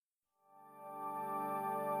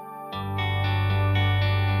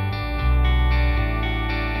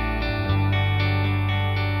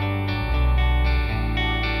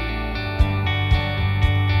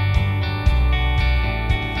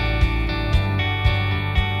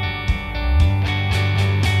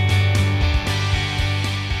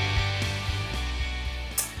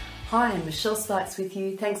Hi, Michelle Sparks with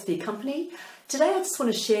you. Thanks for your company. Today I just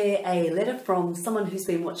want to share a letter from someone who's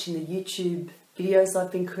been watching the YouTube videos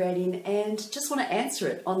I've been creating and just want to answer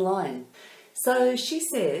it online. So she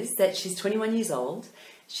says that she's 21 years old.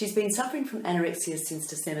 She's been suffering from anorexia since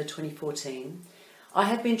December 2014. I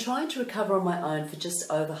have been trying to recover on my own for just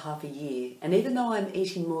over half a year, and even though I'm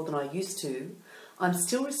eating more than I used to, I'm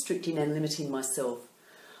still restricting and limiting myself.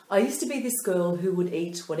 I used to be this girl who would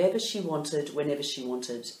eat whatever she wanted, whenever she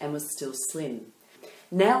wanted, and was still slim.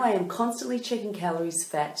 Now I am constantly checking calories,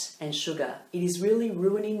 fat and sugar. It is really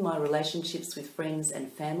ruining my relationships with friends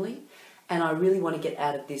and family, and I really want to get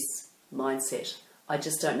out of this mindset. I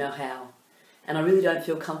just don't know how. And I really don't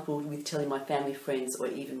feel comfortable with telling my family, friends, or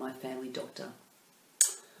even my family doctor.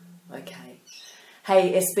 Okay.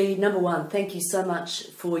 Hey SB, number one, thank you so much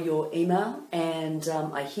for your email, and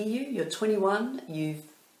I hear you. You're 21.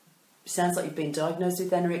 Sounds like you've been diagnosed with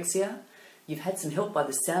anorexia. You've had some help by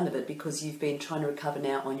the sound of it because you've been trying to recover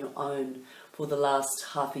now on your own for the last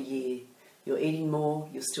half a year. You're eating more,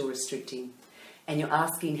 you're still restricting, and you're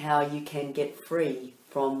asking how you can get free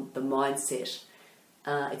from the mindset.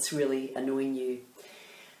 It's really annoying you.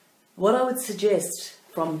 What I would suggest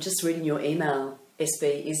from just reading your email,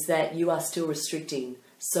 SB, is that you are still restricting.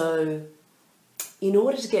 So in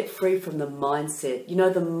order to get free from the mindset,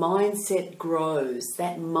 the mindset grows.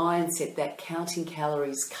 That mindset, that counting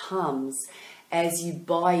calories comes as you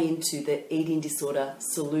buy into the eating disorder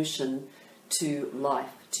solution to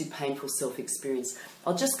life, to painful self-experience.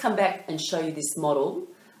 I'll just come back and show you this model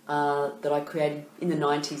that I created in the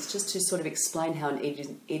 90s just to sort of explain how an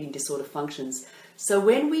eating disorder functions. So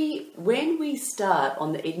when we start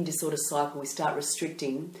on the eating disorder cycle, we start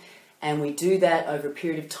restricting, and we do that over a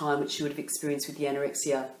period of time, which you would have experienced with the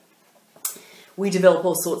anorexia. We develop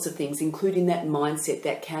all sorts of things, including that mindset,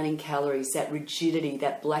 that counting calories, that rigidity,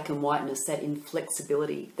 that black and whiteness, that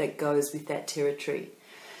inflexibility that goes with that territory.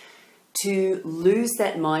 To lose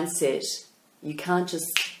that mindset, you can't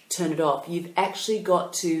just turn it off. You've actually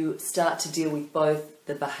got to start to deal with both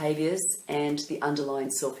the behaviours and the underlying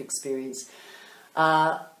self-experience.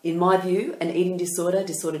 In my view, an eating disorder,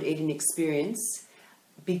 disordered eating experience,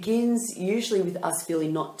 begins usually with us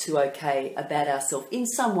feeling not too okay about ourselves in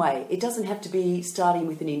some way. It doesn't have to be starting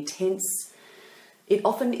with an intense, it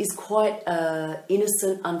often is quite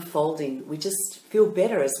innocent unfolding. We just feel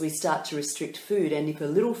better as we start to restrict food, and if a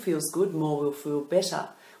little feels good, more will feel better.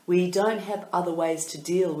 We don't have other ways to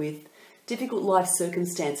deal with difficult life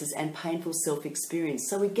circumstances and painful self-experience.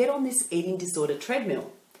 So we get on this eating disorder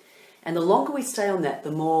treadmill. And the longer we stay on that, the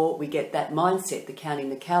more we get that mindset, the counting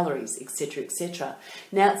the calories, etc., etc.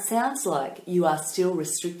 Now, it sounds like you are still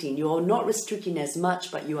restricting. You're not restricting as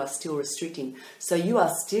much, but you are still restricting. So you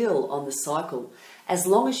are still on the cycle. As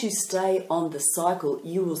long as you stay on the cycle,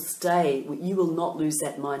 you will stay. You will not lose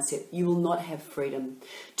that mindset. You will not have freedom.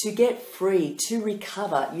 To get free, to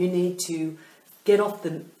recover, you need to get off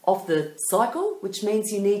the cycle, which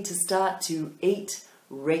means you need to start to eat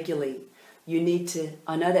regularly. You need to,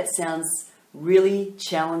 I know that sounds really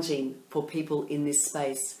challenging for people in this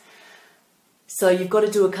space. So you've got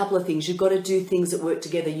to do a couple of things. You've got to do things that work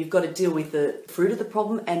together. You've got to deal with the fruit of the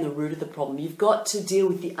problem and the root of the problem. You've got to deal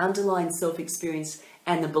with the underlying self-experience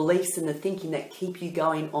and the beliefs and the thinking that keep you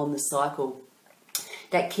going on the cycle,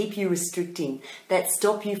 that keep you restricting, that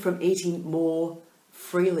stop you from eating more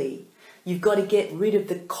freely. You've got to get rid of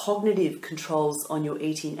the cognitive controls on your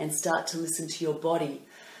eating and start to listen to your body.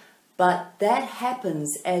 But that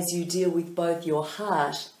happens as you deal with both your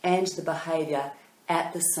heart and the behaviour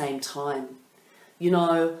at the same time.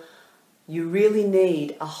 You really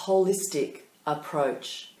need a holistic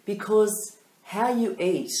approach, because how you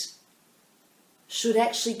eat should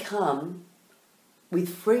actually come with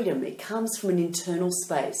freedom. It comes from an internal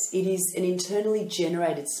space. It is an internally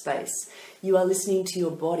generated space. You are listening to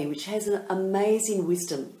your body, which has an amazing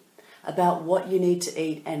wisdom about what you need to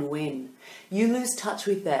eat and when. You lose touch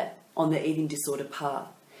with that on the eating disorder path.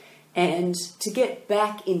 And to get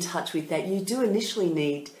back in touch with that, you do initially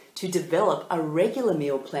need to develop a regular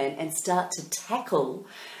meal plan and start to tackle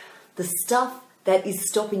the stuff that is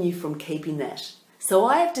stopping you from keeping that. So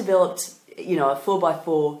I have developed, a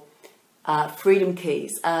 4x4 Freedom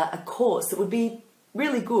Keys, a course that would be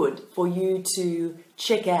really good for you to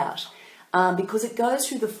check out, because it goes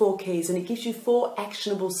through the 4 keys and it gives you 4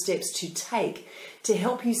 actionable steps to take to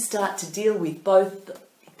help you start to deal with both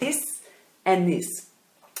this and this,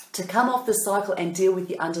 to come off the cycle and deal with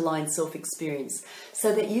the underlying self-experience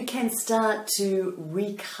so that you can start to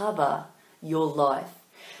recover your life.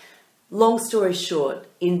 Long story short,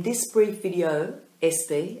 in this brief video,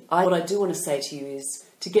 SB, what I do want to say to you is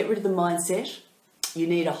to get rid of the mindset, you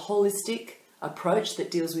need a holistic approach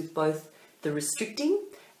that deals with both the restricting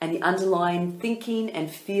and the underlying thinking and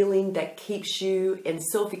feeling that keeps you, and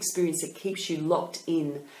self-experience that keeps you locked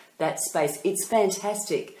in that space. It's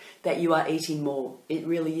fantastic that you are eating more. It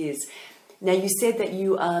really is. Now, you said that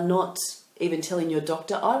you are not even telling your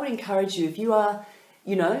doctor. I would encourage you, if you are,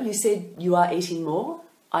 you said you are eating more.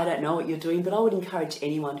 I don't know what you're doing, but I would encourage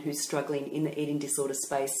anyone who's struggling in the eating disorder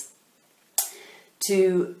space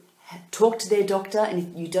to talk to their doctor. And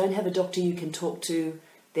if you don't have a doctor you can talk to,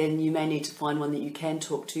 then you may need to find one that you can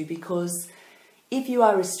talk to, because if you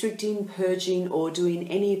are restricting, purging, or doing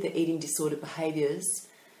any of the eating disorder behaviours,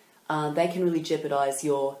 they can really jeopardise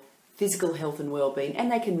your physical health and well-being, and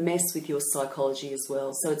they can mess with your psychology as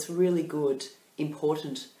well. So it's really good,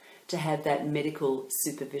 important to have that medical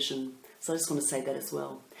supervision. So I just want to say that as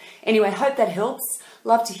well. Anyway, hope that helps.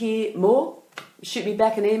 Love to hear more. Shoot me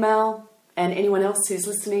back an email, and anyone else who's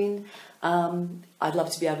listening. I'd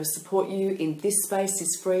love to be able to support you in this space,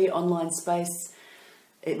 this free online space.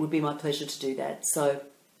 It would be my pleasure to do that. So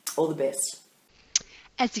all the best.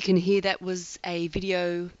 As you can hear, that was a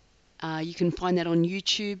video. You can find that on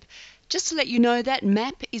YouTube. Just to let you know, that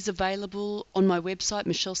map is available on my website,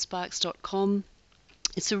 michellesparks.com.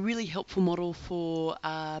 It's a really helpful model for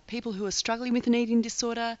people who are struggling with an eating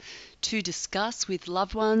disorder to discuss with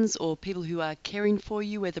loved ones or people who are caring for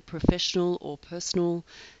you, whether professional or personal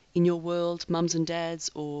in your world, mums and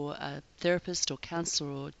dads, or a therapist or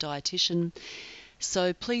counsellor or dietitian.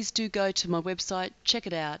 So please do go to my website, check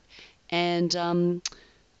it out. And I'm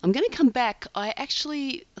going to come back. I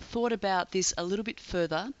actually thought about this a little bit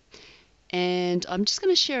further, and I'm just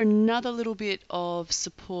going to share another little bit of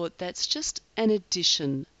support that's just an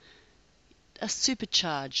addition, a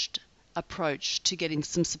supercharged approach to getting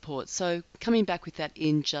some support. So coming back with that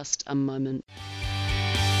in just a moment.